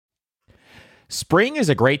Spring is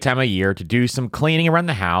a great time of year to do some cleaning around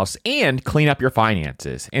the house and clean up your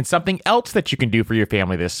finances. And something else that you can do for your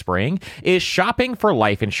family this spring is shopping for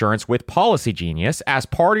life insurance with Policy Genius as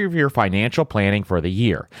part of your financial planning for the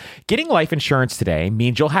year. Getting life insurance today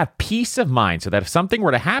means you'll have peace of mind so that if something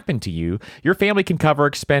were to happen to you, your family can cover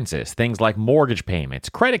expenses, things like mortgage payments,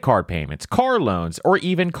 credit card payments, car loans, or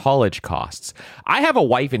even college costs. I have a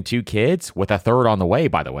wife and 2 kids, with a third on the way,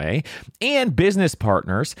 by the way, and business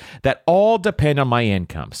partners that all depend on my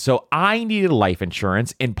income. So I needed life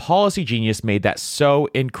insurance, and Policy Genius made that so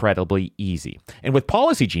incredibly easy. And with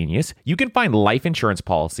Policy Genius, you can find life insurance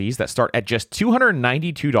policies that start at just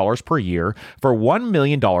 $292 per year for $1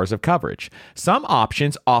 million of coverage. Some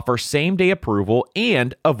options offer same-day approval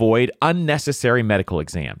and avoid unnecessary medical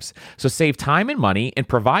exams. So save time and money and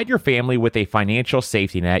provide your family with a financial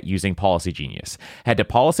safety net using Policy Genius. Head to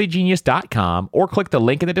policygenius.com or click the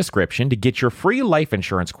link in the description to get your free life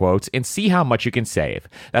insurance quotes and see how much you can save.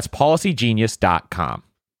 That's policygenius.com.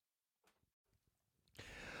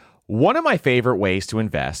 One of my favorite ways to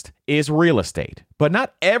invest is real estate, but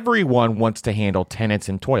not everyone wants to handle tenants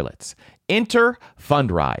and toilets. Enter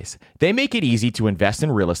Fundrise. They make it easy to invest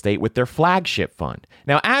in real estate with their flagship fund.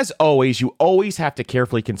 Now, as always, you always have to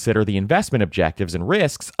carefully consider the investment objectives and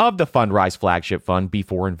risks of the Fundrise flagship fund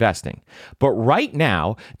before investing. But right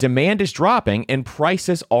now, demand is dropping and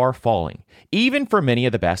prices are falling, even for many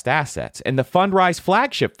of the best assets. And the Fundrise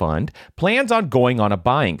flagship fund plans on going on a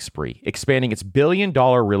buying spree, expanding its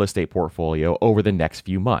billion-dollar real estate portfolio over the next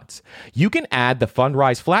few months. You can add the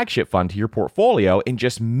Fundrise flagship fund to your portfolio in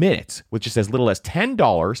just minutes, with just as little as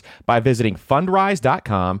 $10 by visiting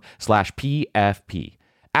fundrise.com/PFP.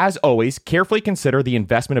 As always, carefully consider the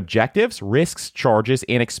investment objectives, risks, charges,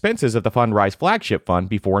 and expenses of the Fundrise flagship fund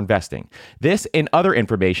before investing. This and other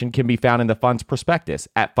information can be found in the fund's prospectus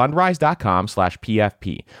at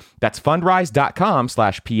fundrise.com/PFP. That's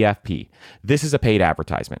fundrise.com/PFP. This is a paid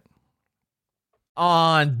advertisement.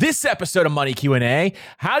 On this episode of Money Q&A,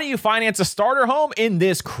 how do you finance a starter home in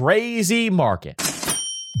this crazy market?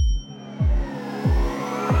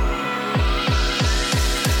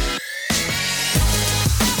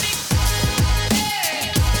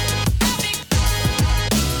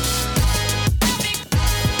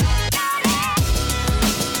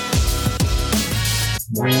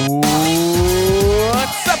 What's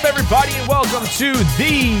up, everybody, and welcome to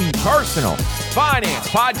the Personal Finance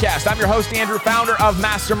Podcast. I'm your host, Andrew, founder of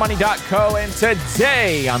MasterMoney.co, and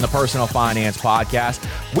today on the Personal Finance Podcast,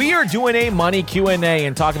 we are doing a money Q&A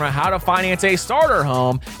and talking about how to finance a starter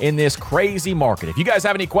home in this crazy market. If you guys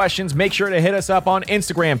have any questions, make sure to hit us up on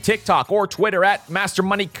Instagram, TikTok, or Twitter at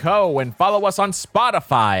MasterMoneyCo, and follow us on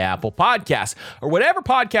Spotify, Apple Podcasts, or whatever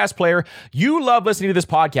podcast player you love listening to this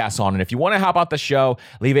podcast on. And if you want to help out the show,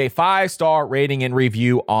 leave a 5-star rating and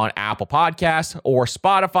review on Apple Podcasts or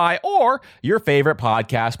Spotify or your favorite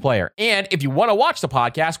podcast player. And if you want to watch the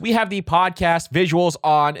podcast, we have the podcast visuals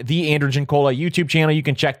on the Andrew Gincola YouTube channel. You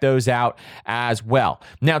can check those out as well.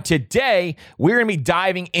 Now, today, we're going to be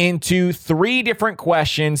diving into 3 different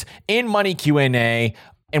questions in Money Q&A,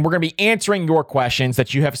 and we're going to be answering your questions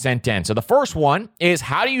that you have sent in. So the first one is,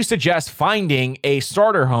 how do you suggest finding a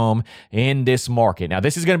starter home in this market? Now,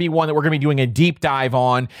 this is going to be one that we're going to be doing a deep dive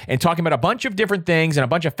on and talking about a bunch of different things and a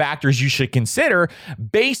bunch of factors you should consider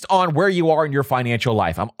based on where you are in your financial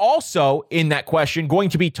life. I'm also, in that question, going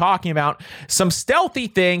to be talking about some stealthy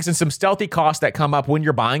things and some stealthy costs that come up when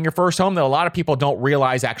you're buying your first home that a lot of people don't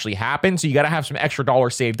realize actually happen. So you got to have some extra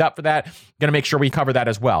dollars saved up for that. Going to make sure we cover that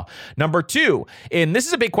as well. Number 2, and this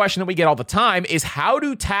is a big question that we get all the time, is how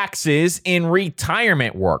do taxes in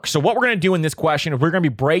retirement work? So what we're going to do in this question is we're going to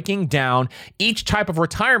be breaking down each type of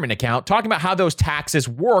retirement account, talking about how those taxes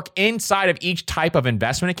work inside of each type of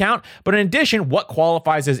investment account. But in addition, what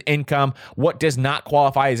qualifies as income, what does not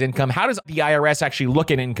qualify as income? How does the IRS actually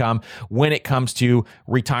look at income when it comes to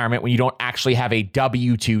retirement when you don't actually have a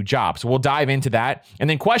W-2 job? So we'll dive into that. And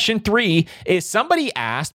then question 3 is, somebody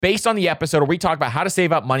asked, based on the episode where we talked about how to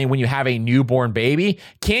save up money when you have a newborn baby,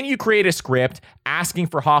 can you create a script asking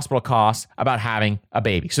for hospital costs about having a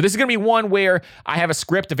baby? So this is going to be one where I have a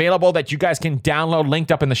script available that you guys can download,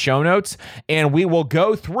 linked up in the show notes, and we will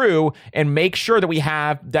go through and make sure that we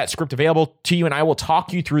have that script available to you, and I will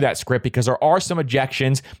talk you through that script because there are some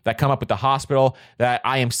objections that come up with the hospital that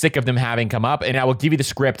I am sick of them having come up, and I will give you the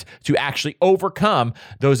script to actually overcome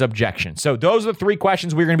those objections. So those are the 3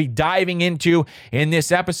 questions we're going to be diving into in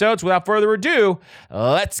this episode. So without further ado,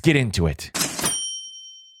 let's get into it.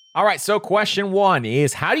 All right, so question 1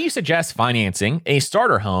 is, how do you suggest financing a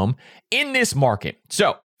starter home in this market?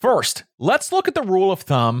 So First, let's look at the rule of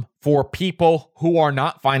thumb for people who are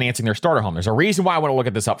not financing their starter home. There's a reason why I want to look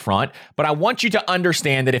at this up front, but I want you to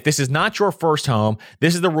understand that if this is not your first home,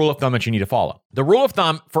 this is the rule of thumb that you need to follow. The rule of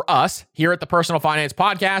thumb for us here at the Personal Finance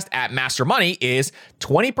Podcast at Master Money is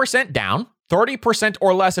 20% down, 30%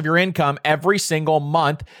 or less of your income every single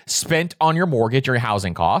month spent on your mortgage or your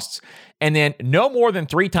housing costs, and then no more than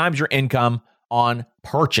 3 times your income on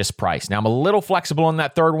purchase price. Now, I'm a little flexible on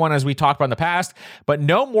that third one as we talked about in the past, but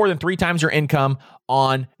no more than 3 times your income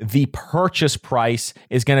on the purchase price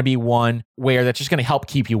is going to be one where that's just going to help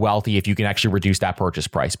keep you wealthy if you can actually reduce that purchase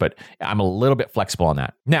price. But I'm a little bit flexible on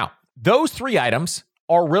that. Now, those 3 items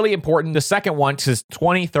are really important. The second one is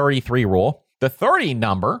 20-30-3 rule. The 30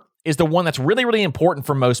 number is the one that's really, really important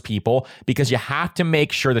for most people because you have to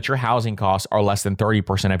make sure that your housing costs are less than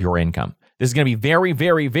 30% of your income. This is going to be very,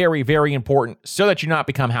 very, very, very important so that you not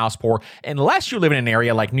become house poor unless you live in an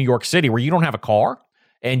area like New York City where you don't have a car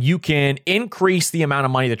and you can increase the amount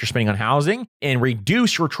of money that you're spending on housing and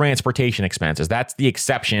reduce your transportation expenses. That's the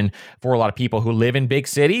exception for a lot of people who live in big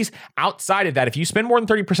cities. Outside of that, if you spend more than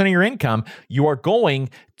 30% of your income, you are going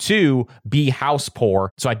to be house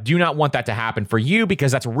poor. So I do not want that to happen for you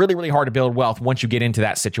because that's really, really hard to build wealth once you get into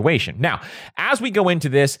that situation. Now, as we go into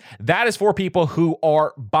this, that is for people who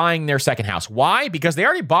are buying their second house. Why? Because they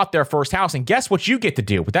already bought their first house. And guess what you get to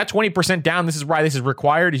do? With that 20% down, this is why this is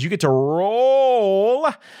required, is you get to roll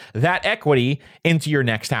that equity into your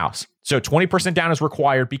next house. So 20% down is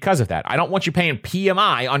required because of that. I don't want you paying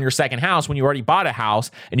PMI on your second house when you already bought a house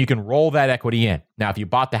and you can roll that equity in. Now, if you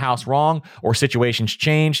bought the house wrong or situations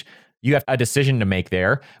change, you have a decision to make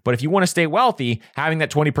there. But if you want to stay wealthy, having that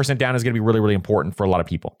 20% down is going to be really, really important for a lot of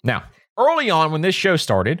people. Now, early on when this show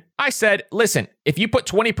started, I said, listen, if you put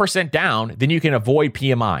 20% down, then you can avoid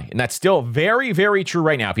PMI. And that's still very, very true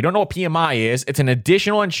right now. If you don't know what PMI is, it's an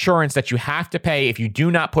additional insurance that you have to pay if you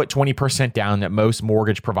do not put 20% down that most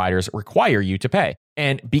mortgage providers require you to pay.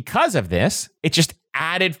 And because of this, it's just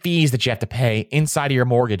added fees that you have to pay inside of your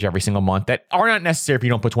mortgage every single month that are not necessary if you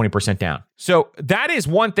don't put 20% down. So that is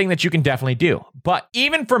one thing that you can definitely do. But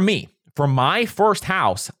even for me, for my first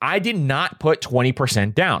house, I did not put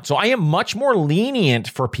 20% down. So I am much more lenient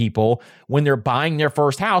for people when they're buying their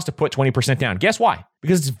first house to put 20% down. Guess why?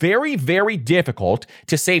 Because it's very, very difficult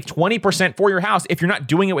to save 20% for your house if you're not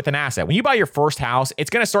doing it with an asset. When you buy your first house, it's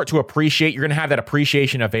going to start to appreciate. You're going to have that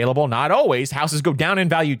appreciation available. Not always. Houses go down in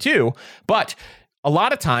value too, but a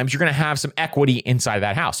lot of times you're going to have some equity inside of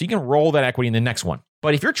that house. So you can roll that equity in the next one.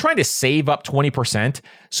 But if you're trying to save up 20%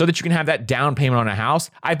 so that you can have that down payment on a house,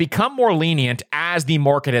 I've become more lenient as the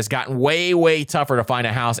market has gotten way, way tougher to find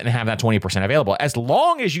a house and have that 20% available, as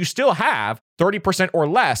long as you still have 30% or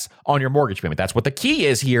less on your mortgage payment. That's what the key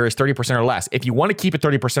is here, is 30% or less. If you want to keep it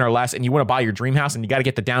 30% or less and you want to buy your dream house, and you got to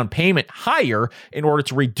get the down payment higher in order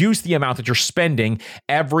to reduce the amount that you're spending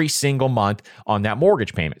every single month on that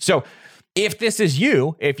mortgage payment. So if this is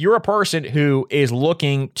you, if you're a person who is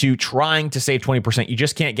looking to trying to save 20%, you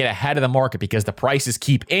just can't get ahead of the market because the prices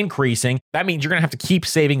keep increasing. That means you're going to have to keep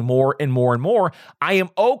saving more and more and more. I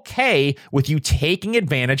am okay with you taking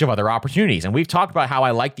advantage of other opportunities. And we've talked about how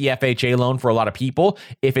I like the FHA loan for a lot of people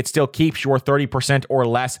if it still keeps your 30% or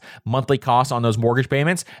less monthly costs on those mortgage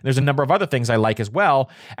payments. There's a number of other things I like as well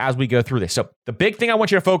as we go through this. So the big thing I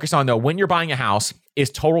want you to focus on, though, when you're buying a house is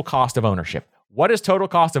total cost of ownership. What is total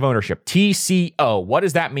cost of ownership? TCO. What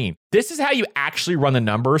does that mean? This is how you actually run the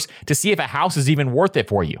numbers to see if a house is even worth it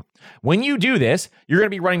for you. When you do this, you're going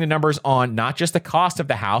to be running the numbers on not just the cost of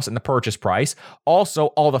the house and the purchase price, also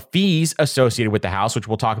all the fees associated with the house, which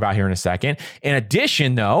we'll talk about here in a second. In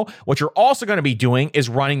addition, though, what you're also going to be doing is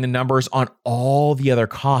running the numbers on all the other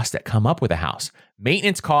costs that come up with a house.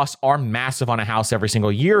 Maintenance costs are massive on a house every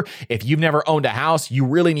single year. If you've never owned a house, you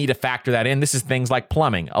really need to factor that in. This is things like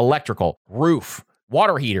plumbing, electrical, roof,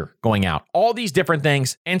 water heater going out, all these different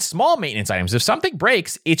things, and small maintenance items. If something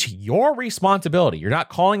breaks, it's your responsibility. You're not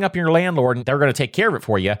calling up your landlord and they're going to take care of it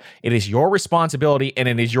for you. It is your responsibility, and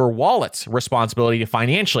it is your wallet's responsibility to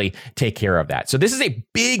financially take care of that. So this is a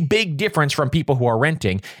big, big difference from people who are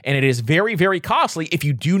renting, and it is very, very costly if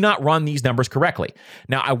you do not run these numbers correctly.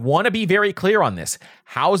 Now, I want to be very clear on this.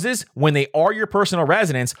 Houses, when they are your personal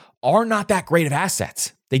residence, are not that great of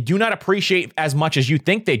assets. They do not appreciate as much as you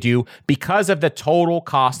think they do because of the total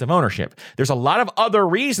cost of ownership. There's a lot of other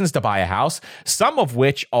reasons to buy a house, some of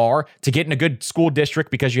which are to get in a good school district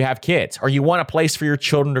because you have kids, or you want a place for your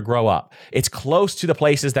children to grow up. It's close to the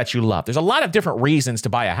places that you love. There's a lot of different reasons to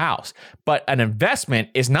buy a house, but an investment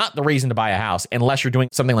is not the reason to buy a house unless you're doing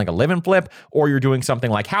something like a live and flip or you're doing something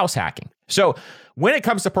like house hacking. So when it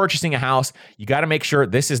comes to purchasing a house, you got to make sure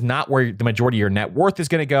this is not where the majority of your net worth is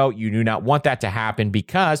going to go. You do not want that to happen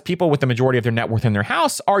because people with the majority of their net worth in their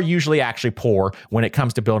house are usually actually poor when it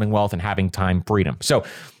comes to building wealth and having time freedom. So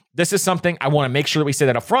this is something I want to make sure that we say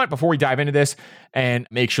that up front before we dive into this and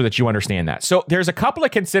make sure that you understand that. So there's a couple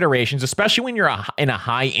of considerations, especially when you're in a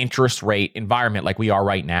high interest rate environment like we are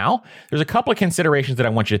right now. There's a couple of considerations that I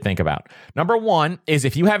want you to think about. Number one is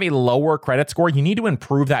if you have a lower credit score, you need to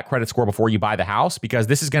improve that credit score before you buy the house because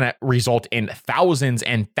this is going to result in thousands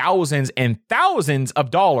and thousands and thousands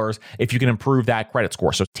of dollars if you can improve that credit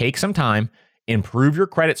score. So take some time. Improve your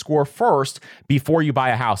credit score first before you buy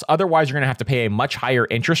a house. Otherwise, you're going to have to pay a much higher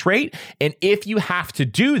interest rate. And if you have to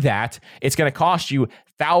do that, it's going to cost you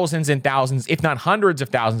thousands and thousands, if not hundreds of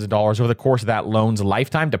thousands of dollars over the course of that loan's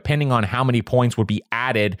lifetime, depending on how many points would be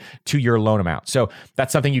added to your loan amount. So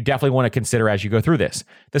that's something you definitely want to consider as you go through this.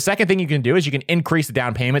 The second thing you can do is you can increase the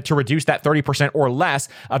down payment to reduce that 30% or less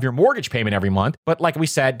of your mortgage payment every month. But like we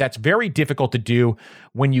said, that's very difficult to do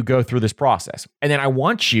when you go through this process. And then I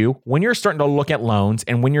want you, when you're starting to look at loans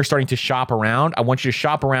and when you're starting to shop around, I want you to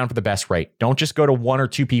shop around for the best rate. Don't just go to one or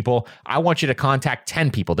two people. I want you to contact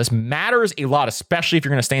 10 people. This matters a lot, especially if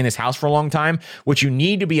you're going to stay in this house for a long time, which you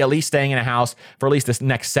need to be at least staying in a house for at least the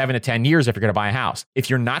next 7 to 10 years if you're going to buy a house. If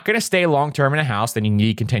you're not going to stay long-term in a house, then you need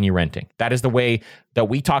to continue renting. That is the way that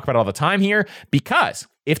we talk about all the time here, because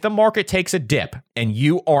if the market takes a dip and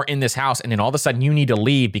you are in this house and then all of a sudden you need to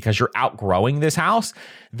leave because you're outgrowing this house,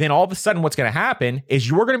 then all of a sudden what's going to happen is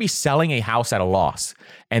you're going to be selling a house at a loss.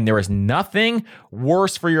 And there is nothing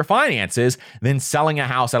worse for your finances than selling a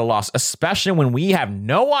house at a loss, especially when we have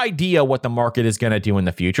no idea what the market is going to do in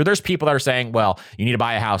the future. There's people that are saying, well, you need to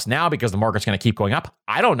buy a house now because the market's going to keep going up.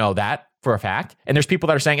 I don't know that for a fact. And there's people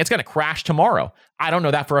that are saying it's going to crash tomorrow. I don't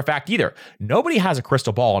know that for a fact either. Nobody has a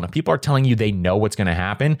crystal ball. And if people are telling you they know what's going to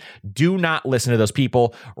happen, do not listen to those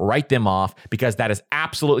people. Write them off because that is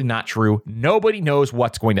absolutely not true. Nobody knows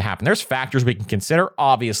what's going to happen. There's factors we can consider,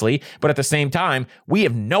 obviously, but at the same time, we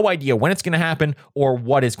have no idea when it's going to happen or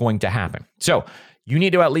what is going to happen. So you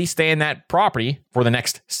need to at least stay in that property for the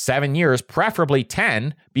next 7 years, preferably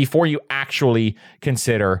 10, before you actually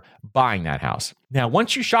consider buying that house. Now,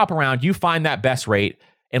 once you shop around, you find that best rate.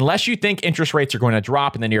 Unless you think interest rates are going to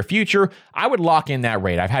drop in the near future, I would lock in that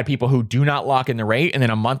rate. I've had people who do not lock in the rate, and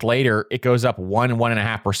then a month later, it goes up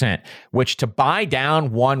 1.5%, which to buy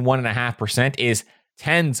down 1.5% is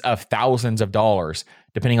tens of thousands of dollars,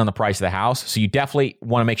 depending on the price of the house. So you definitely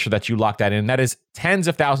want to make sure that you lock that in. That is tens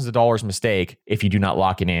of thousands of dollars mistake if you do not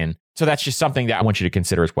lock it in. So that's just something that I want you to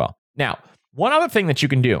consider as well. Now, one other thing that you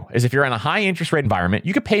can do is if you're in a high interest rate environment,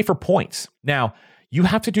 you could pay for points. Now, you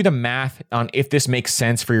have to do the math on if this makes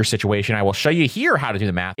sense for your situation. I will show you here how to do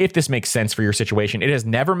the math if this makes sense for your situation. It has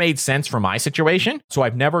never made sense for my situation, so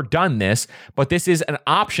I've never done this, but this is an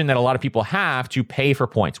option that a lot of people have to pay for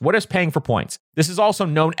points. What is paying for points? This is also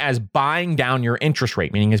known as buying down your interest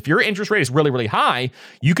rate, meaning if your interest rate is really, really high,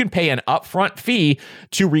 you can pay an upfront fee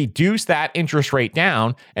to reduce that interest rate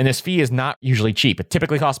down, and this fee is not usually cheap. It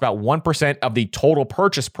typically costs about 1% of the total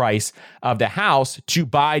purchase price of the house to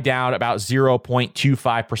buy down about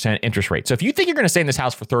 0.25% interest rate. So if you think you're going to stay in this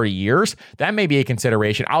house for 30 years, that may be a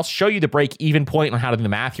consideration. I'll show you the break-even point on how to do the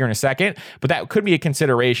math here in a second, but that could be a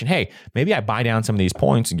consideration. Hey, maybe I buy down some of these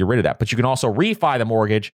points and get rid of that. But you can also refi the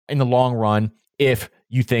mortgage in the long run if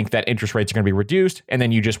you think that interest rates are going to be reduced, and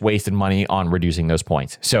then you just wasted money on reducing those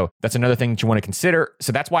points. So that's another thing that you want to consider.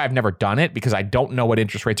 So that's why I've never done it, because I don't know what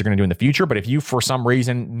interest rates are going to do in the future. But if you, for some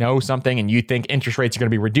reason, know something and you think interest rates are going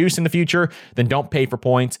to be reduced in the future, then don't pay for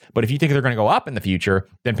points. But if you think they're going to go up in the future,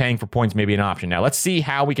 then paying for points may be an option. Now, let's see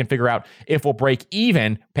how we can figure out if we'll break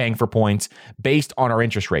even paying for points based on our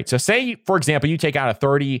interest rate. So say, for example, you take out a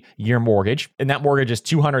 30-year mortgage, and that mortgage is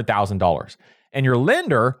 $200,000. And your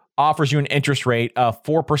lender offers you an interest rate of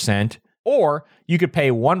 4%, or you could pay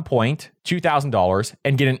 $2,000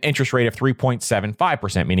 and get an interest rate of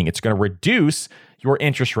 3.75%, meaning it's going to reduce your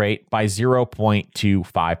interest rate by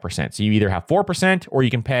 0.25%. So you either have 4% or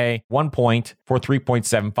you can pay 1 point for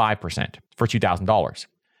 3.75% for $2,000.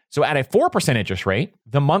 So at a 4% interest rate,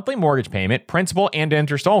 the monthly mortgage payment, principal and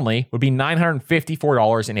interest only, would be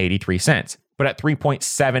 $954.83. But at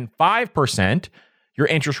 3.75%, your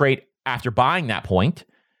interest rate after buying that point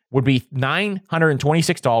would be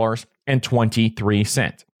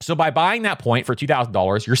 $926.23. So by buying that point for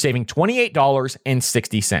 $2,000, you're saving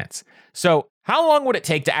 $28.60. So how long would it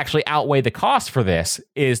take to actually outweigh the cost for this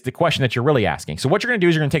is the question that you're really asking. So what you're going to do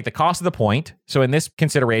is you're going to take the cost of the point. So in this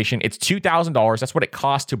consideration, it's $2,000. That's what it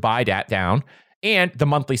costs to buy that down. and the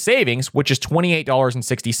monthly savings, which is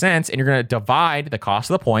 $28.60. And you're going to divide the cost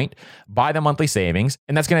of the point by the monthly savings,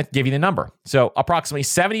 and that's going to give you the number. So approximately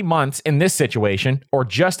 70 months in this situation, or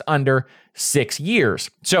just under 6 years.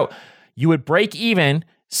 So you would break even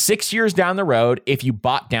 6 years down the road if you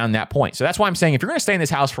bought down that point. So that's why I'm saying if you're going to stay in this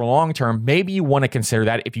house for long term, maybe you want to consider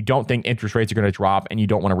that if you don't think interest rates are going to drop and you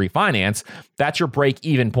don't want to refinance, that's your break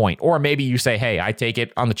even point. Or maybe you say, hey, I take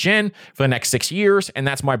it on the chin for the next 6 years, and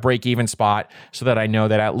that's my break even spot so that I know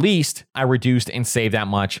that at least I reduced and saved that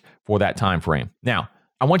much for that time frame. Now,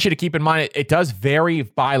 I want you to keep in mind, it does vary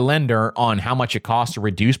by lender on how much it costs to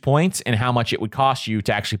reduce points and how much it would cost you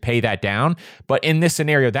to actually pay that down. But in this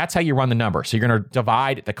scenario, that's how you run the number. So you're going to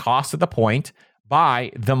divide the cost of the point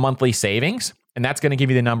by the monthly savings. And that's going to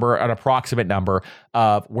give you the number, an approximate number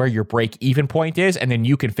of where your break even point is. And then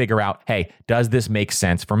you can figure out, hey, does this make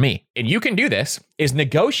sense for me? And you can do this, is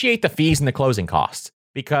negotiate the fees and the closing costs.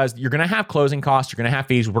 Because you're going to have closing costs, you're going to have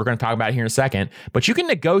fees, we're going to talk about it here in a second, but you can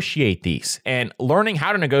negotiate these. And learning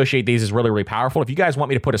how to negotiate these is really, really powerful. If you guys want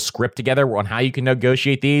me to put a script together on how you can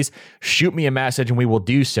negotiate these, shoot me a message and we will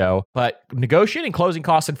do so. But negotiating closing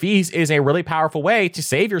costs and fees is a really powerful way to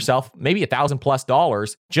save yourself maybe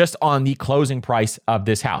 $1,000+ just on the closing price of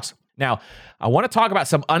this house. Now, I want to talk about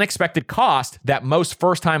some unexpected cost that most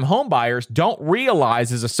first-time home buyers don't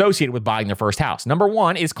realize is associated with buying their first house. Number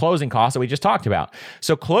one is closing costs that we just talked about.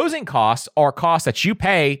 So closing costs are costs that you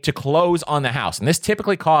pay to close on the house. And this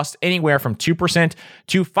typically costs anywhere from 2%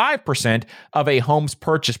 to 5% of a home's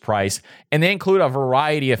purchase price. And they include a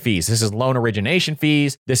variety of fees. This is loan origination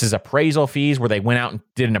fees. This is appraisal fees where they went out and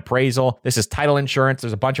did an appraisal. This is title insurance.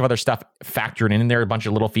 There's a bunch of other stuff factored in there, a bunch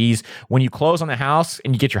of little fees. When you close on the house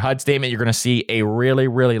and you get your HUD statement, you're going to see a really,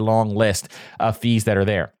 really long list of fees that are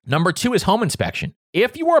there. Number two is home inspection.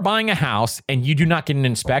 If you are buying a house and you do not get an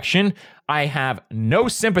inspection, I have no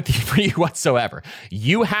sympathy for you whatsoever.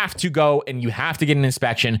 You have to go and you have to get an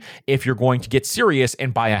inspection if you're going to get serious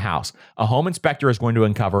and buy a house. A home inspector is going to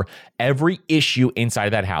uncover every issue inside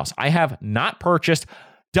of that house. I have not purchased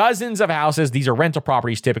dozens of houses. These are rental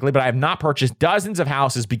properties typically, but I have not purchased dozens of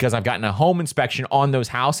houses because I've gotten a home inspection on those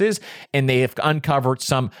houses and they have uncovered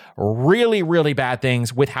some really, really bad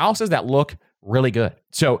things with houses that look really good.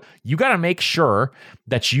 So you got to make sure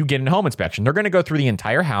that you get a home inspection. They're going to go through the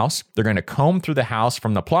entire house. They're going to comb through the house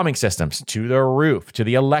from the plumbing systems to the roof, to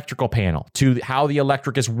the electrical panel, to how the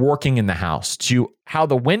electric is working in the house, to how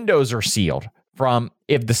the windows are sealed, from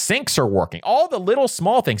if the sinks are working, all the little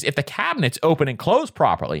small things, if the cabinets open and close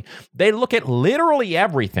properly. They look at literally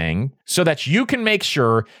everything so that you can make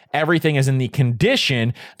sure everything is in the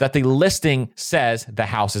condition that the listing says the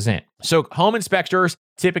house is in. So home inspectors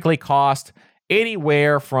typically cost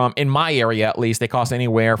anywhere from, in my area at least, they cost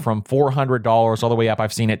anywhere from $400 all the way up.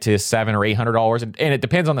 I've seen it to $700 or $800, and it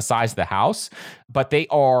depends on the size of the house, but they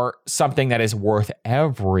are something that is worth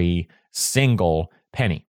every single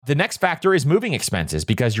penny. The next factor is moving expenses,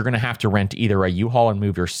 because you're going to have to rent either a U-Haul and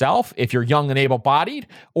move yourself if you're young and able-bodied,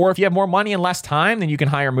 or if you have more money and less time, then you can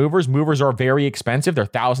hire movers. Movers are very expensive. They're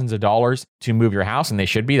thousands of dollars to move your house, and they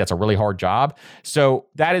should be. That's a really hard job. So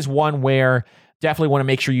that is one where definitely want to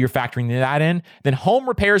make sure you're factoring that in. Then home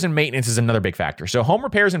repairs and maintenance is another big factor. So home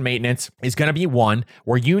repairs and maintenance is going to be one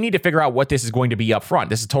where you need to figure out what this is going to be up front.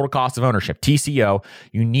 This is total cost of ownership, TCO.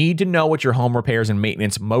 You need to know what your home repairs and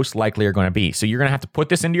maintenance most likely are going to be. So you're going to have to put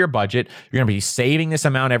this into your budget. You're going to be saving this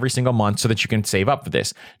amount every single month so that you can save up for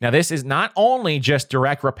this. Now, this is not only just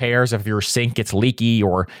direct repairs if your sink gets leaky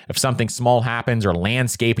or if something small happens, or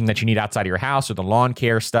landscaping that you need outside of your house, or the lawn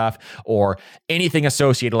care stuff, or anything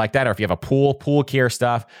associated like that, or if you have a pool care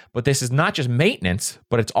stuff. But this is not just maintenance,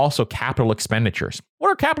 but it's also capital expenditures. What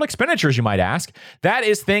are capital expenditures, you might ask? That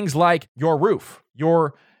is things like your roof,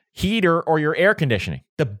 your heater, or your air conditioning.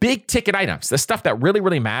 The big ticket items, the stuff that really,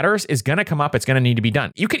 really matters, is going to come up. It's going to need to be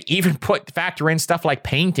done. You could even factor in stuff like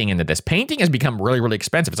painting into this. Painting has become really, really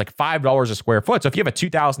expensive. It's like $5 a square foot. So if you have a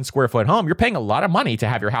 2,000 square foot home, you're paying a lot of money to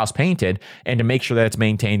have your house painted and to make sure that it's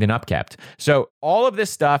maintained and upkept. So all of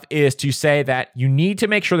this stuff is to say that you need to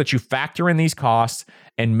make sure that you factor in these costs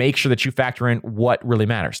and make sure that you factor in what really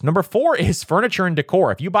matters. Number 4 is furniture and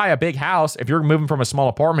decor. If you buy a big house, if you're moving from a small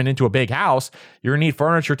apartment into a big house, you're going to need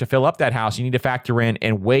furniture to fill up that house. You need to factor in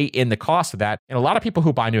and weigh in the cost of that. And a lot of people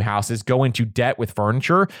who buy new houses go into debt with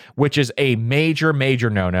furniture, which is a major, major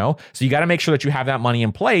no-no. So you got to make sure that you have that money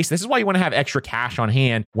in place. This is why you want to have extra cash on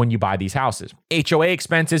hand when you buy these houses. HOA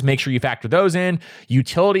expenses, make sure you factor those in.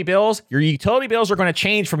 Utility bills. Your utility bills are going to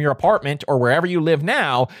change from your apartment or wherever you live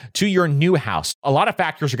now to your new house. A lot of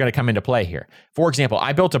factors are going to come into play here. For example,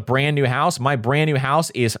 I built a brand new house. My brand new house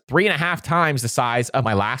is 3.5 times the size of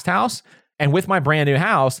my last house. And with my brand new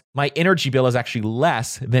house, my energy bill is actually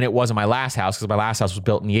less than it was in my last house because my last house was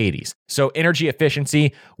built in the 80s. So energy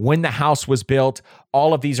efficiency, when the house was built,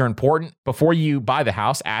 all of these are important. Before you buy the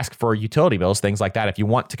house, ask for utility bills, things like that, if you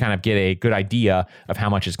want to kind of get a good idea of how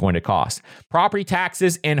much it's going to cost. Property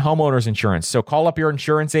taxes and homeowners insurance. So call up your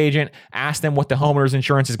insurance agent, ask them what the homeowners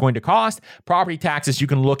insurance is going to cost. Property taxes, you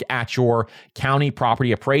can look at your county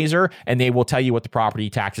property appraiser and they will tell you what the property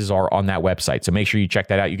taxes are on that website. So make sure you check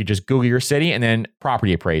that out. You could just Google your city and then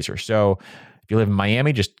property appraiser. So if you live in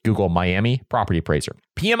Miami, just Google Miami property appraiser.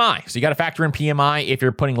 PMI. So you got to factor in PMI if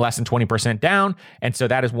you're putting less than 20% down. And so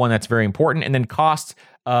that is one that's very important. And then cost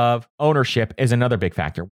of ownership is another big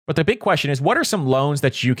factor. But the big question is, what are some loans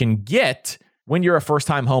that you can get when you're a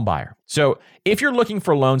first-time home buyer? So if you're looking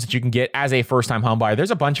for loans that you can get as a first-time home buyer,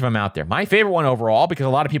 there's a bunch of them out there. My favorite one overall, because a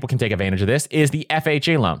lot of people can take advantage of this, is the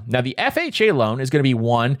FHA loan. Now, the FHA loan is going to be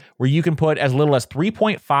one where you can put as little as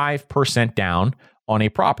 3.5% down on a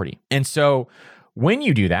property. And so when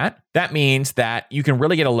you do that, that means that you can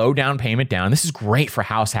really get a low down payment down. This is great for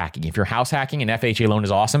house hacking. If you're house hacking, an FHA loan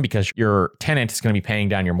is awesome because your tenant is going to be paying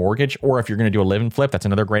down your mortgage. Or if you're going to do a live and flip, that's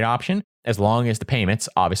another great option, as long as the payments,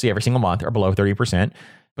 obviously every single month, are below 30%.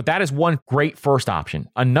 But that is one great first option.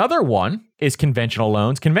 Another one is conventional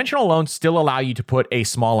loans. Conventional loans still allow you to put a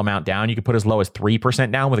small amount down. You could put as low as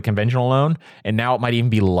 3% down with a conventional loan. And now it might even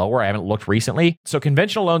be lower. I haven't looked recently. So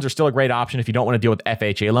conventional loans are still a great option if you don't want to deal with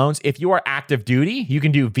FHA loans. If you are active duty, you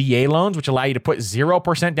can do VA loans, which allow you to put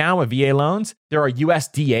 0% down with VA loans. There are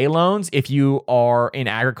USDA loans if you are in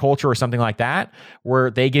agriculture or something like that, where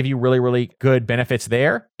they give you really, really good benefits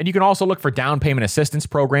there. And you can also look for down payment assistance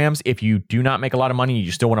programs. If you do not make a lot of money and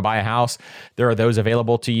you still want to buy a house, there are those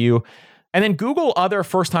available to you. And then Google other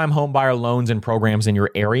first-time home buyer loans and programs in your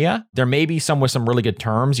area. There may be some with some really good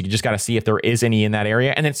terms. You just got to see if there is any in that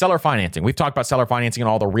area. And then seller financing. We've talked about seller financing in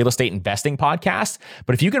all the real estate investing podcasts.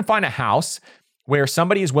 But if you can find a house where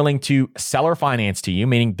somebody is willing to seller finance to you,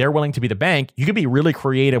 meaning they're willing to be the bank, you can be really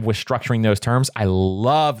creative with structuring those terms. I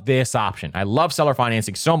love this option. I love seller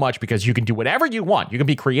financing so much because you can do whatever you want. You can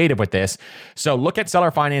be creative with this. So look at seller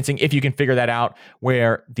financing if you can figure that out,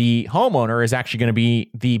 where the homeowner is actually going to be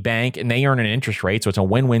the bank and they earn an interest rate. So it's a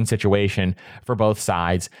win-win situation for both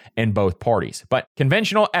sides and both parties. But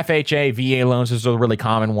conventional FHA, VA loans, those are the really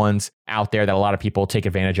common ones out there that a lot of people take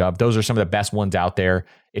advantage of. Those are some of the best ones out there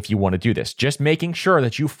if you want to do this. Just making sure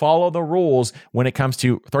that you follow the rules when it comes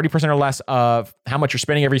to 30% or less of how much you're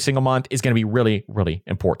spending every single month is going to be really, really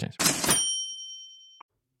important.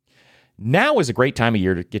 Now is a great time of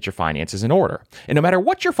year to get your finances in order. And no matter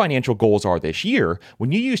what your financial goals are this year,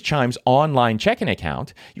 when you use Chime's online checking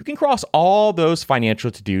account, you can cross all those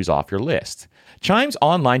financial to-dos off your list. Chime's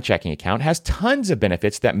online checking account has tons of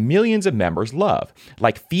benefits that millions of members love,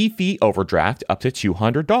 like fee overdraft up to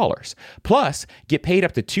 $200. Plus, get paid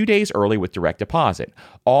up to 2 days early with direct deposit,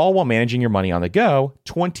 all while managing your money on the go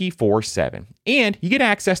 24/7. And you get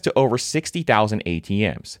access to over 60,000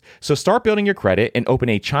 ATMs. So start building your credit and open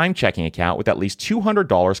a Chime checking account with at least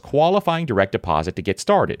 $200 qualifying direct deposit to get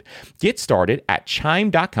started. Get started at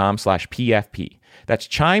chime.com/PFP. That's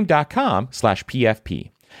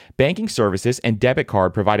chime.com/PFP. Banking services and debit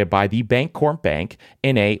card provided by the Bancorp Bank,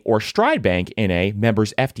 N.A. or Stride Bank, N.A.,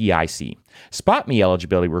 members FDIC. SpotMe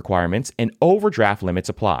eligibility requirements and overdraft limits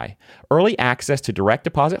apply. Early access to direct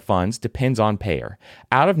deposit funds depends on payer.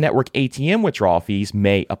 Out-of-network ATM withdrawal fees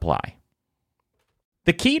may apply.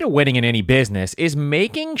 The key to winning in any business is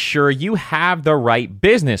making sure you have the right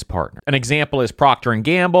business partner. An example is Procter &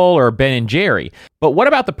 Gamble or Ben & Jerry. But what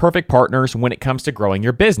about the perfect partners when it comes to growing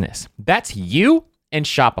your business? That's you and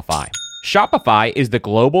Shopify. Shopify is the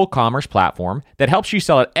global commerce platform that helps you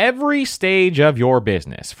sell at every stage of your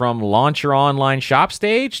business, from launch your online shop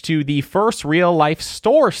stage to the first real life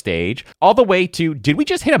store stage, all the way to did we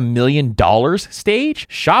just hit $1 million stage?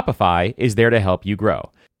 Shopify is there to help you grow.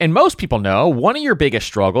 And most people know one of your biggest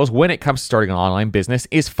struggles when it comes to starting an online business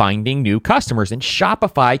is finding new customers, and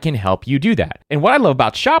Shopify can help you do that. And what I love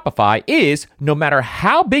about Shopify is no matter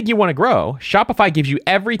how big you want to grow, Shopify gives you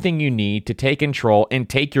everything you need to take control and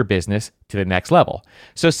take your business to the next level.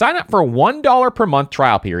 So sign up for a $1 per month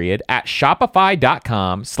trial period at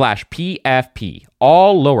shopify.com/PFP,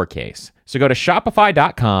 all lowercase. So go to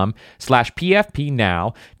shopify.com/PFP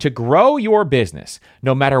now to grow your business,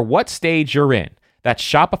 no matter what stage you're in. That's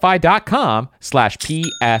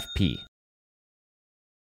shopify.com/PFP.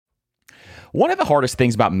 One of the hardest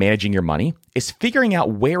things about managing your money is figuring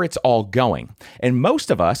out where it's all going. And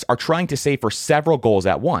most of us are trying to save for several goals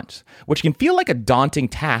at once, which can feel like a daunting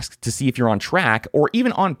task to see if you're on track or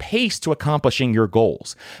even on pace to accomplishing your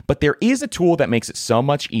goals. But there is a tool that makes it so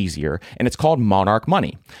much easier, and it's called Monarch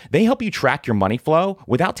Money. They help you track your money flow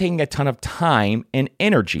without taking a ton of time and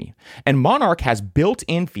energy. And Monarch has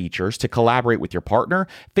built-in features to collaborate with your partner,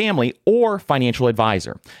 family, or financial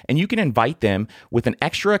advisor. And you can invite them with an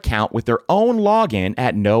extra account with their own login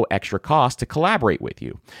at no extra cost to collaborate with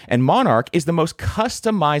you. And Monarch is the most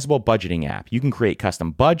customizable budgeting app. You can create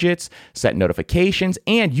custom budgets, set notifications,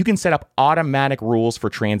 and you can set up automatic rules for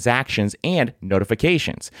transactions and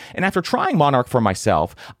notifications. And after trying Monarch for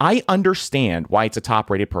myself, I understand why it's a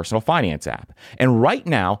top-rated personal finance app. And right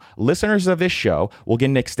now, listeners of this show will get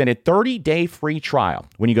an extended 30-day free trial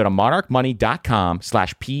when you go to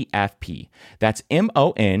monarchmoney.com/PFP. That's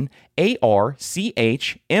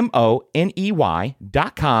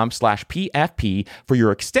MonarchMoney.com/PFP for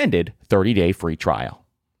your extended 30-day free trial.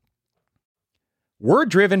 We're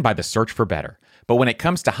driven by the search for better. But when it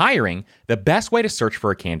comes to hiring, the best way to search for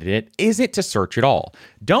a candidate isn't to search at all.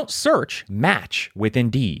 Don't search, match with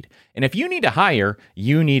Indeed. And if you need to hire,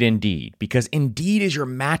 you need Indeed, because Indeed is your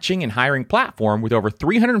matching and hiring platform with over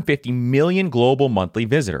 350 million global monthly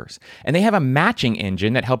visitors. And they have a matching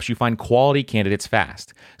engine that helps you find quality candidates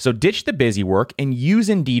fast. So ditch the busy work and use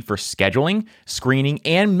Indeed for scheduling, screening,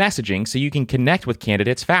 and messaging so you can connect with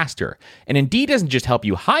candidates faster. And Indeed doesn't just help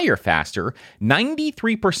you hire faster.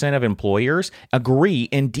 93% of employers agree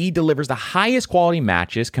Indeed delivers the highest quality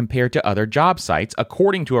matches compared to other job sites,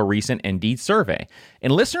 according to a recent Indeed survey.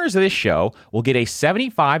 And listeners of this show will get a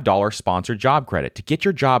 $75 sponsored job credit to get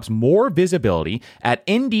your jobs more visibility at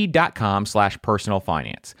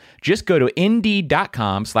Indeed.com/personalfinance. Just go to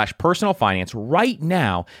Indeed.com/personalfinance right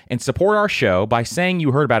now and support our show by saying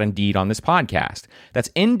you heard about Indeed on this podcast.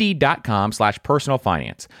 That's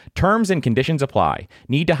Indeed.com/personalfinance. Terms and conditions apply.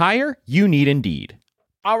 Need to hire? You need Indeed.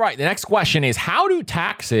 All right, the next question is, how do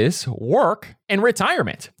taxes work in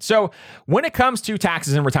retirement? So when it comes to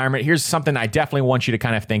taxes in retirement, here's something I definitely want you to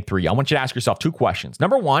kind of think through. I want you to ask yourself two questions.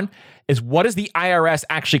 Number one is, what does the IRS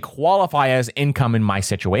actually qualify as income in my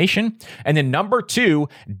situation? And then number two,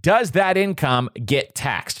 does that income get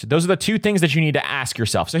taxed? Those are the two things that you need to ask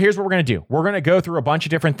yourself. So here's what we're going to do. We're going to go through a bunch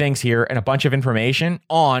of different things here and a bunch of information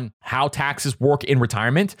on how taxes work in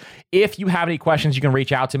retirement. If you have any questions, you can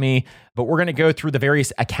reach out to me, but we're going to go through the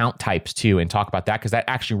various account types too and talk about that, because that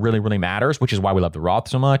actually really, really matters, which is why we love the Roth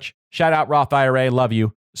so much. Shout out Roth IRA, love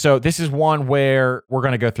you. So this is one where we're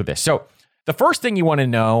going to go through this. So the first thing you want to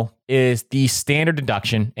know is the standard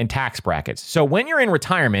deduction and tax brackets. So when you're in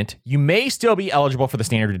retirement, you may still be eligible for the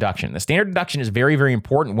standard deduction. The standard deduction is very, very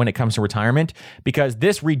important when it comes to retirement, because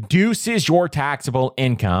this reduces your taxable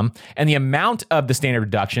income, and the amount of the standard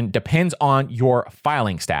deduction depends on your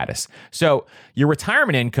filing status. So your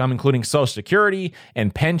retirement income, including Social Security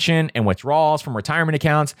and pension and withdrawals from retirement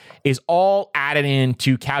accounts, is all added in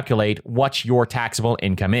to calculate what your taxable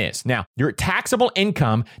income is. Now, your taxable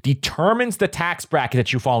income determines the tax bracket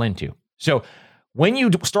that you fall into. So when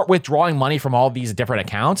you start withdrawing money from all these different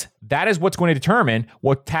accounts, that is what's going to determine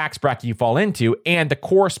what tax bracket you fall into and the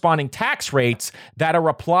corresponding tax rates that are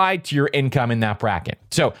applied to your income in that bracket.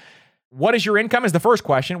 So what is your income is the first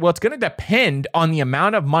question. Well, it's going to depend on the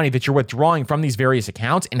amount of money that you're withdrawing from these various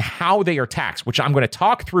accounts and how they are taxed, which I'm going to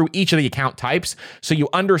talk through each of the account types so you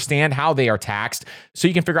understand how they are taxed, so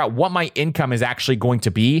you can figure out what my income is actually going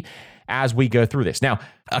to be as we go through this. Now,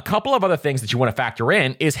 a couple of other things that you want to factor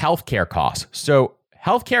in is healthcare costs. So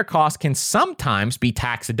healthcare costs can sometimes be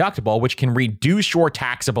tax deductible, which can reduce your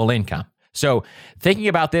taxable income. So thinking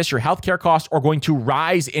about this, your healthcare costs are going to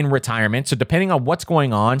rise in retirement. So depending on what's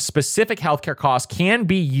going on, specific healthcare costs can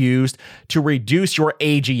be used to reduce your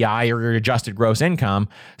AGI or your adjusted gross income,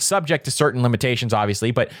 subject to certain limitations,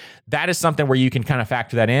 obviously, but that is something where you can kind of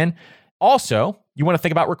factor that in. Also, you want to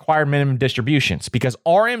think about required minimum distributions, because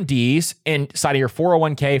RMDs inside of your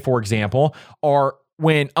 401k, for example, are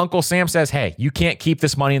when Uncle Sam says, hey, you can't keep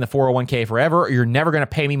this money in the 401k forever, or you're never going to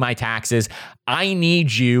pay me my taxes. I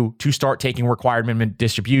need you to start taking required minimum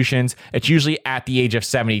distributions. It's usually at the age of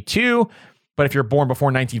 72, but if you're born before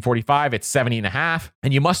 1945, it's 70 and a half.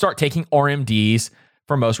 And you must start taking RMDs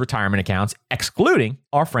for most retirement accounts, excluding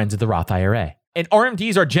our friends at the Roth IRA. And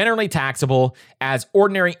RMDs are generally taxable as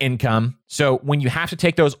ordinary income. So when you have to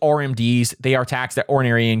take those RMDs, they are taxed at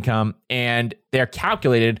ordinary income, and they're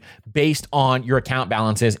calculated based on your account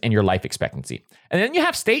balances and your life expectancy. And then you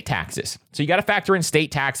have state taxes. So you got to factor in state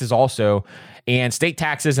taxes also, and state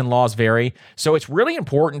taxes and laws vary. So it's really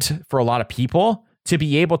important for a lot of people to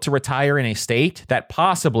be able to retire in a state that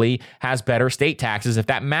possibly has better state taxes if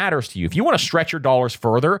that matters to you. If you want to stretch your dollars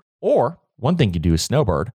further, or one thing you do is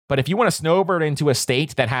snowbird. But if you want to snowbird into a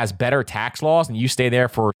state that has better tax laws and you stay there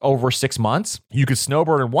for over 6 months, you could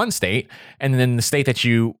snowbird in one state, and then the state that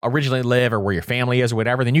you originally live or where your family is or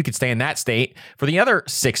whatever, then you could stay in that state for the other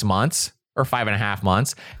 6 months or 5.5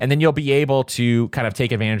 months. And then you'll be able to kind of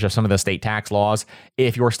take advantage of some of the state tax laws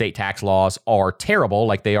if your state tax laws are terrible,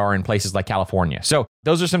 like they are in places like California. So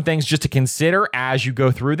those are some things just to consider as you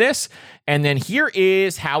go through this. And then here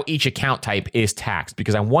is how each account type is taxed,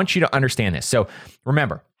 because I want you to understand this. So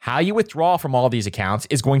remember, how you withdraw from all these accounts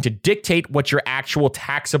is going to dictate what your actual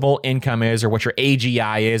taxable income is, or what your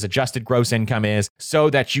AGI is, adjusted gross income is, so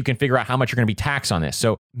that you can figure out how much you're going to be taxed on this.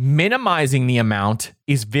 So minimizing the amount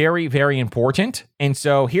is very, very important. And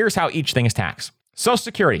so here's how each thing is taxed. Social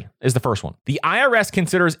Security is the first one. The IRS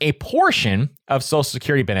considers a portion of Social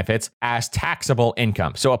Security benefits as taxable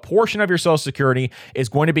income. So a portion of your Social Security is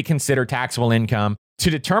going to be considered taxable income. To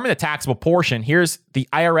determine the taxable portion, here's the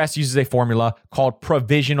IRS uses a formula called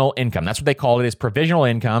provisional income. That's what they call it, is provisional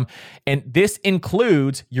income. And this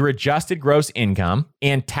includes your adjusted gross income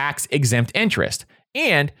and tax-exempt interest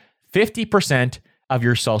and 50% of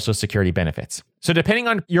your Social Security benefits. So depending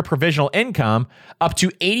on your provisional income, up to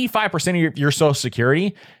 85% of your Social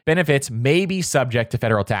Security benefits may be subject to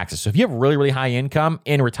federal taxes. So if you have really, really high income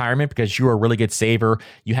in retirement because you are a really good saver,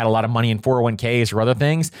 you had a lot of money in 401ks or other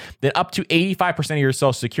things, then up to 85% of your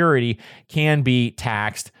Social Security can be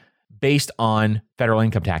taxed based on federal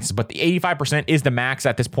income taxes. But the 85% is the max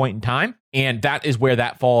at this point in time. And that is where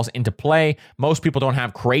that falls into play. Most people don't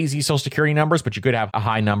have crazy Social Security numbers, but you could have a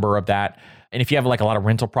high number of that. And if you have like a lot of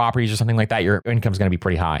rental properties or something like that, your income is going to be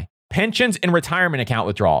pretty high. Pensions and retirement account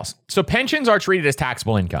withdrawals. So pensions are treated as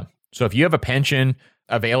taxable income. So if you have a pension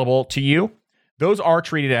available to you, those are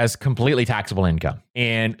treated as completely taxable income.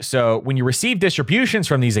 And so when you receive distributions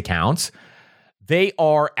from these accounts, they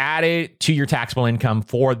are added to your taxable income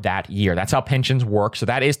for that year. That's how pensions work. So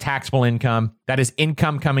that is taxable income. That is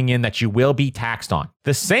income coming in that you will be taxed on.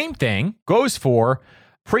 The same thing goes for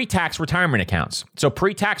pre-tax retirement accounts. So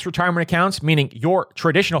pre-tax retirement accounts, meaning your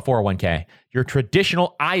traditional 401k, your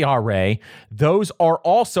traditional IRA, those are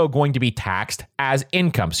also going to be taxed as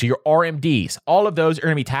income. So your RMDs, all of those are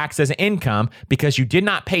going to be taxed as income because you did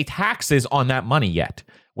not pay taxes on that money yet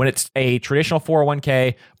when it's a traditional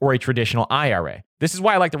 401k or a traditional IRA. This is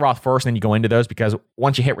why I like the Roth first, and then you go into those, because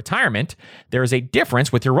once you hit retirement, there is a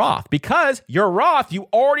difference with your Roth, because your Roth, you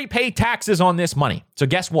already pay taxes on this money. So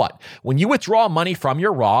guess what? When you withdraw money from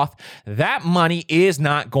your Roth, that money is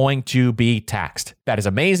not going to be taxed. That is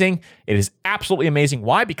amazing. It is absolutely amazing.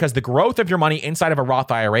 Why? Because the growth of your money inside of a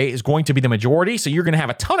Roth IRA is going to be the majority. So you're going to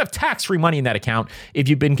have a ton of tax-free money in that account if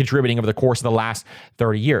you've been contributing over the course of the last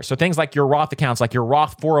 30 years. So things like your Roth accounts, like your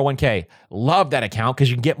Roth 401k, love that account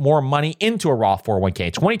because you can get more money into a Roth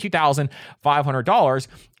 401k, $22,500,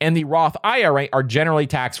 and the Roth IRA are generally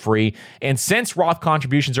tax-free. And since Roth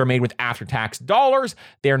contributions are made with after-tax dollars,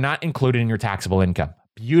 they're not included in your taxable income.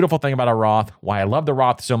 Beautiful thing about a Roth, why I love the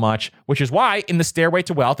Roth so much, which is why in the Stairway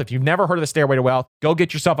to Wealth, if you've never heard of the Stairway to Wealth, go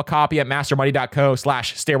get yourself a copy at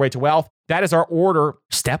mastermoney.co/stairway to wealth. That is our order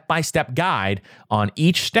step-by-step guide on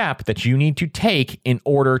each step that you need to take in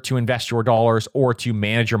order to invest your dollars or to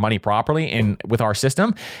manage your money properly with our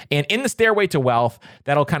system. And in the Stairway to Wealth,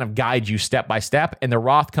 that'll kind of guide you step by step. And the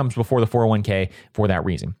Roth comes before the 401k for that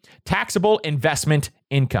reason. Taxable investment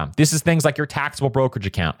income. This is things like your taxable brokerage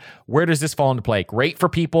account. Where does this fall into play? Great for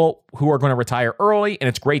people who are going to retire early, and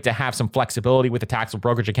it's great to have some flexibility with a taxable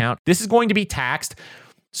brokerage account. This is going to be taxed.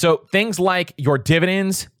 So things like your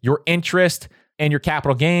dividends, your interest, and your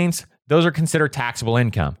capital gains, those are considered taxable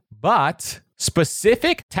income. But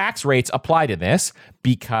specific tax rates apply to this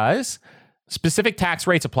because specific tax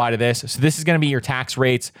rates apply to this. So this is going to be your tax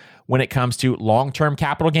rates when it comes to long-term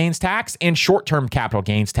capital gains tax and short-term capital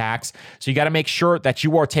gains tax. So you got to make sure that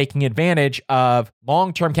you are taking advantage of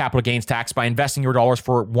long-term capital gains tax by investing your dollars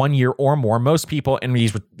for 1 year or more. Most people in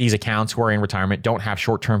these accounts who are in retirement don't have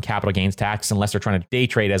short-term capital gains tax unless they're trying to day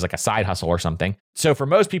trade as like a side hustle or something. So for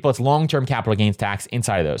most people, it's long-term capital gains tax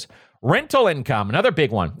inside of those. Rental income, another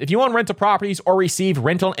big one. If you own rental properties or receive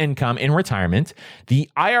rental income in retirement, the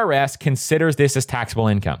IRS considers this as taxable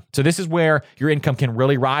income. So this is where your income can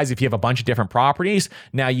really rise if you have a bunch of different properties.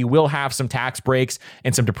 Now you will have some tax breaks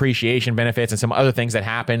and some depreciation benefits and some other things that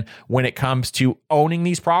happen when it comes to owning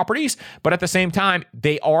these properties. But at the same time,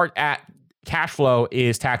 they are at cash flow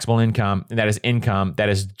is taxable income, and that is income that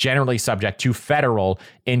is generally subject to federal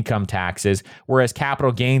income taxes, whereas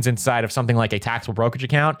capital gains inside of something like a taxable brokerage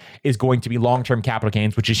account is going to be long-term capital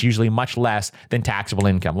gains, which is usually much less than taxable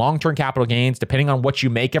income. Long-term capital gains, depending on what you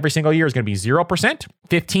make every single year, is going to be 0%,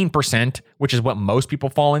 15%, which is what most people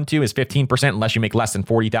fall into, is 15% unless you make less than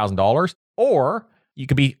 $40,000, or you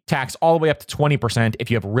could be taxed all the way up to 20% if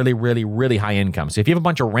you have really, really, really high income. So if you have a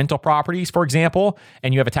bunch of rental properties, for example,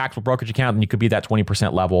 and you have a taxable brokerage account, then you could be that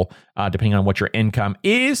 20% level, depending on what your income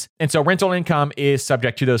is. And so rental income is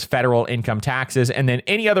subject to those federal income taxes. And then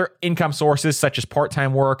any other income sources, such as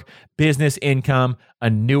part-time work, business income,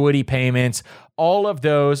 annuity payments, all of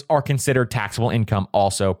those are considered taxable income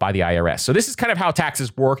also by the IRS. So this is kind of how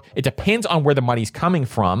taxes work. It depends on where the money's coming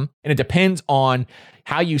from, and it depends on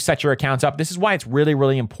how you set your accounts up. This is why it's really,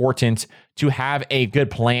 really important to have a good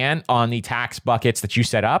plan on the tax buckets that you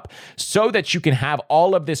set up so that you can have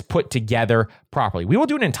all of this put together properly. We will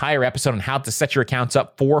do an entire episode on how to set your accounts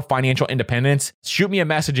up for financial independence. Shoot me a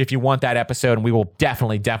message if you want that episode, and we will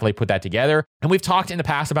definitely put that together. And we've talked in the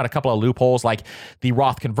past about a couple of loopholes like the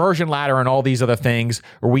Roth conversion ladder and all these other things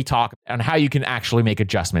where we talk on how you can actually make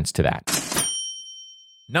adjustments to that.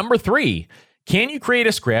 Number 3, can you create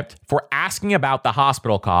a script for asking about the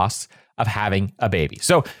hospital costs of having a baby?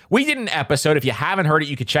 So we did an episode. If you haven't heard it,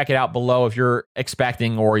 you could check it out below if you're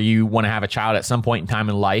expecting or you want to have a child at some point in time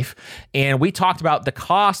in life. And we talked about the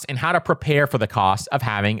cost and how to prepare for the cost of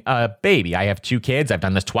having a baby. I have 2 kids. I've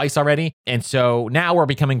done this twice already. And so now we're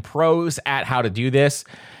becoming pros at how to do this.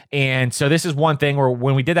 And so this is one thing where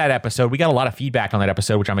when we did that episode, we got a lot of feedback on that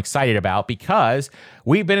episode, which I'm excited about because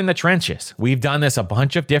we've been in the trenches. We've done this a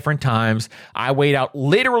bunch of different times. I weighed out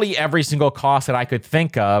literally every single cost that I could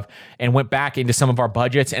think of and went back into some of our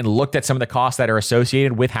budgets and looked at some of the costs that are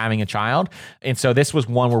associated with having a child. And so this was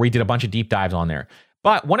one where we did a bunch of deep dives on there.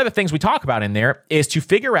 But one of the things we talk about in there is to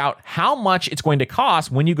figure out how much it's going to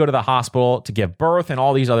cost when you go to the hospital to give birth and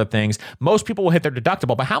all these other things. Most people will hit their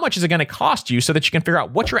deductible, but how much is it going to cost you so that you can figure out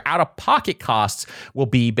what your out-of-pocket costs will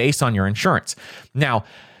be based on your insurance? Now,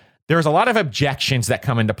 there's a lot of objections that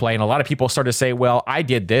come into play, and a lot of people start to say, well, I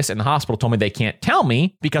did this and the hospital told me they can't tell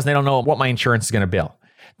me because they don't know what my insurance is going to bill.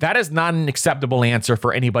 That is not an acceptable answer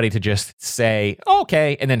for anybody to just say,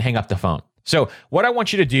 okay, and then hang up the phone. So what I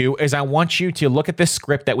want you to do is I want you to look at this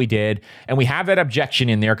script that we did, and we have that objection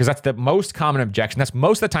in there because that's the most common objection. That's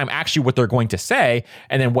most of the time actually what they're going to say.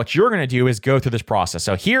 And then what you're going to do is go through this process.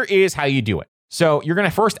 So here is how you do it. So you're going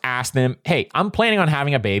to first ask them, hey, I'm planning on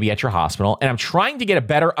having a baby at your hospital, and I'm trying to get a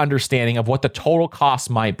better understanding of what the total cost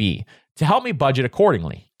might be to help me budget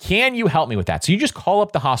accordingly. Can you help me with that? So you just call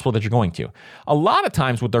up the hospital that you're going to. A lot of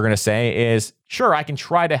times what they're going to say is, sure, I can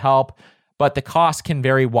try to help, but the cost can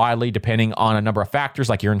vary widely depending on a number of factors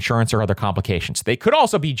like your insurance or other complications. They could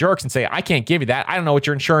also be jerks and say, I can't give you that. I don't know what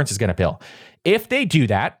your insurance is going to bill. If they do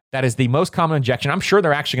that, that is the most common objection. I'm sure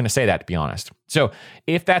they're actually going to say that, to be honest. So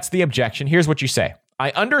if that's the objection, here's what you say. I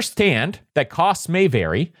understand that costs may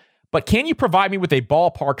vary, but can you provide me with a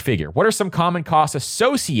ballpark figure? What are some common costs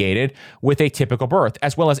associated with a typical birth,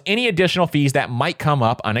 as well as any additional fees that might come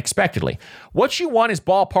up unexpectedly? What you want is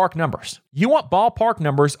ballpark numbers. You want ballpark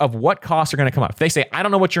numbers of what costs are going to come up. If they say, I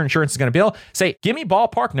don't know what your insurance is going to bill, say, give me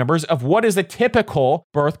ballpark numbers of what is a typical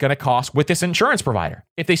birth going to cost with this insurance provider.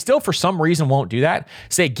 If they still, for some reason, won't do that,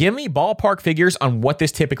 say, give me ballpark figures on what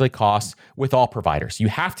this typically costs with all providers. You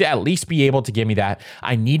have to at least be able to give me that.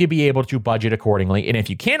 I need to be able to budget accordingly. And if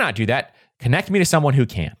you cannot do that, connect me to someone who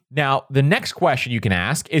can. Now, the next question you can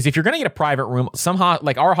ask is if you're going to get a private room, somehow,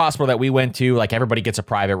 like our hospital that we went to, like everybody gets a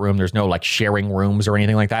private room. There's no like sharing rooms or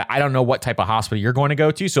anything like that. I don't know what type of hospital you're going to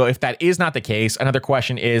go to. So if that is not the case, another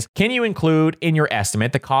question is, can you include in your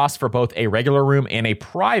estimate the cost for both a regular room and a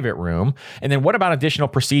private room? And then what about additional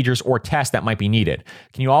procedures or tests that might be needed?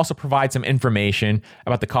 Can you also provide some information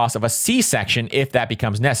about the cost of a C-section if that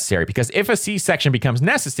becomes necessary? Because if a C-section becomes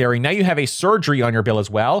necessary, now you have a surgery on your bill as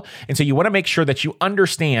well. And so you want to make sure that you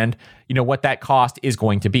understand, what that cost is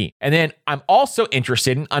going to be. And then I'm also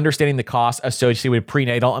interested in understanding the costs associated with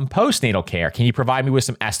prenatal and postnatal care. Can you provide me with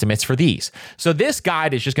some estimates for these? So this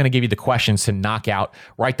guide is just going to give you the questions to knock out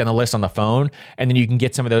right down the list on the phone, and then you can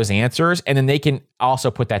get some of those answers, and then they can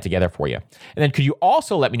also put that together for you. And then could you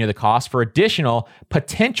also let me know the cost for additional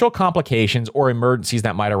potential complications or emergencies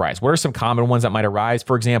that might arise? What are some common ones that might arise?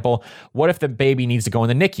 For example, what if the baby needs to go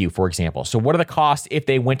in the NICU, for example? So what are the costs if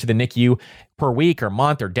they went to the NICU per week or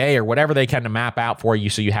month or day or whatever whatever they kind of map out for you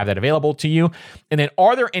so you have that available to you. And then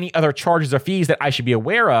are there any other charges or fees that I should be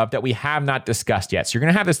aware of that we have not discussed yet? So you're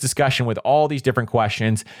going to have this discussion with all these different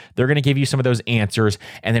questions. They're going to give you some of those answers.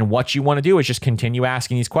 And then what you want to do is just continue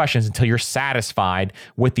asking these questions until you're satisfied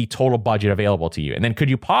with the total budget available to you. And then could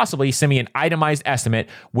you possibly send me an itemized estimate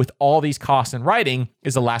with all these costs in writing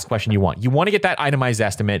is the last question you want. You want to get that itemized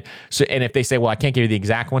estimate. So, and if they say, well, I can't give you the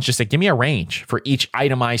exact ones, just say, give me a range for each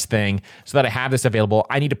itemized thing so that I have this available.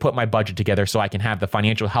 I need to put my budget together so I can have the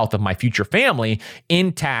financial health of my future family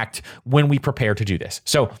intact when we prepare to do this.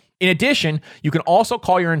 So in addition, you can also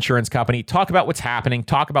call your insurance company, talk about what's happening,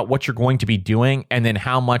 talk about what you're going to be doing, and then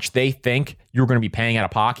how much they think you're going to be paying out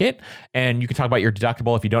of pocket. And you can talk about your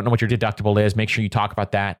deductible. If you don't know what your deductible is, make sure you talk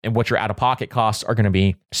about that and what your out-of-pocket costs are going to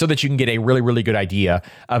be so that you can get a really, really good idea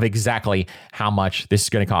of exactly how much this is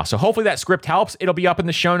going to cost. So hopefully that script helps. It'll be up in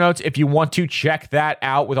the show notes if you want to check that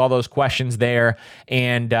out with all those questions there.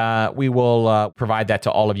 And we will provide that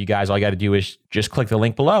to all of you guys. All you got to do is just click the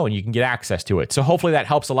link below and you can get access to it. So hopefully that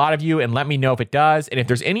helps a lot of you, and let me know if it does. And if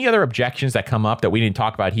there's any other objections that come up that we didn't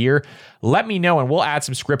talk about here, let me know and we'll add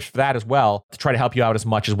some scripts for that as well to try to help you out as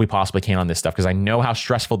much as we possibly can on this stuff, because I know how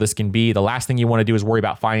stressful this can be. The last thing you want to do is worry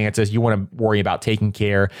about finances. You want to worry about taking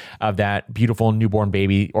care of that beautiful newborn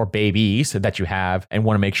baby or babies that you have, and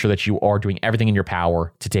want to make sure that you are doing everything in your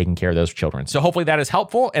power to taking care of those children. So hopefully that is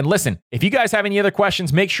helpful. And listen, if you guys have any other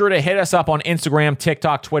questions, make sure to hit us up on Instagram,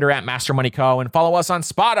 TikTok, Twitter at Master Money Co, and follow us on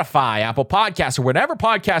Spotify, Apple Podcasts, or whatever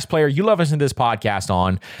podcast player you love listening to this podcast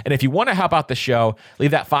on. And if you want to help out the show,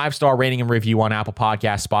 leave that 5-star rating and review on Apple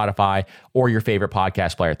Podcasts, Spotify, or your favorite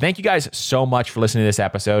podcast player. Thank you guys so much for listening to this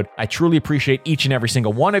episode. I truly appreciate each and every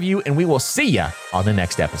single one of you, and we will see you on the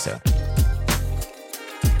next episode.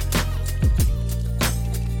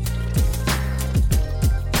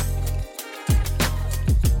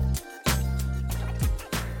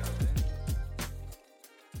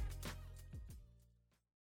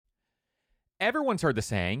 Everyone's heard the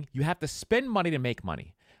saying, you have to spend money to make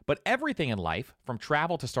money. But everything in life, from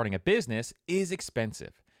travel to starting a business, is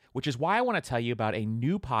expensive, which is why I want to tell you about a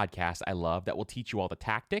new podcast I love that will teach you all the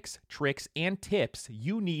tactics, tricks, and tips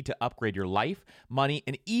you need to upgrade your life, money,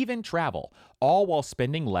 and even travel, all while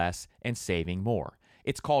spending less and saving more.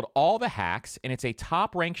 It's called All the Hacks, and it's a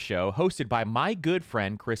top-ranked show hosted by my good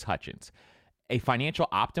friend, Chris Hutchins, a financial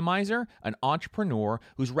optimizer, an entrepreneur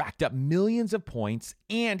who's racked up millions of points,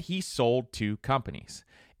 and he sold 2 companies.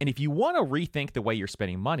 And if you want to rethink the way you're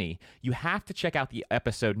spending money, you have to check out the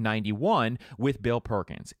episode 91 with Bill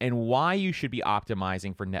Perkins and why you should be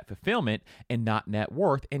optimizing for net fulfillment and not net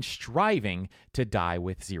worth, and striving to die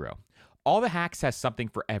with zero. All the Hacks has something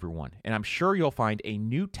for everyone, and I'm sure you'll find a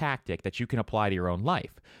new tactic that you can apply to your own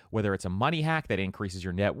life, whether it's a money hack that increases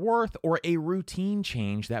your net worth or a routine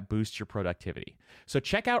change that boosts your productivity. So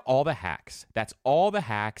check out All the Hacks. That's All the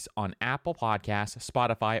Hacks on Apple Podcasts,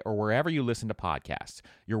 Spotify, or wherever you listen to podcasts.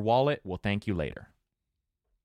 Your wallet will thank you later.